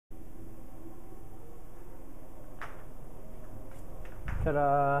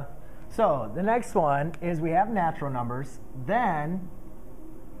Ta-da. So the next one is we have natural numbers. Then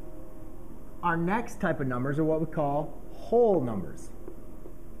our next type of numbers are what we call whole numbers.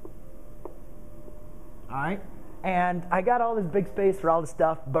 All right? And I got all this big space for all this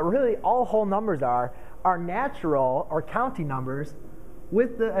stuff, but really all whole numbers are natural or counting numbers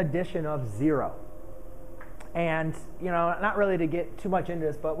with the addition of 0. And, you know, not really to get too much into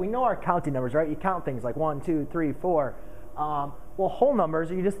this, but we know our counting numbers, right? You count things like 1, 2, 3, 4. Well, whole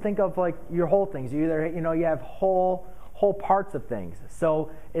numbers, you just think of like your whole things. You either, you know, you have whole parts of things.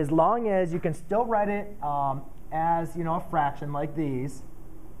 So as long as you can still write it as, you know, a fraction like these,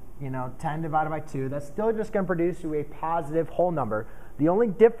 you know, 10 divided by 2, that's still just going to produce you a positive whole number. The only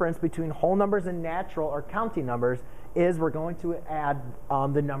difference between whole numbers and natural or counting numbers is we're going to add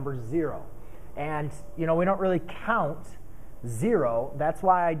the number 0. And, you know, we don't really count 0. That's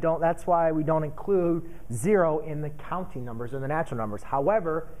why we don't include 0 in the counting numbers or the natural numbers.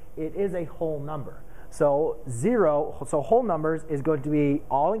 However, it is a whole number. So whole numbers is going to be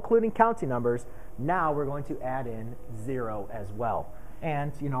all including counting numbers. Now we're going to add in 0 as well.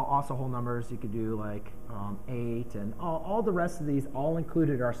 And, you know, also whole numbers, you could do like 8 and all the rest of these, all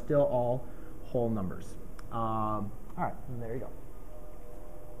included, are still all whole numbers. All right, and there you go.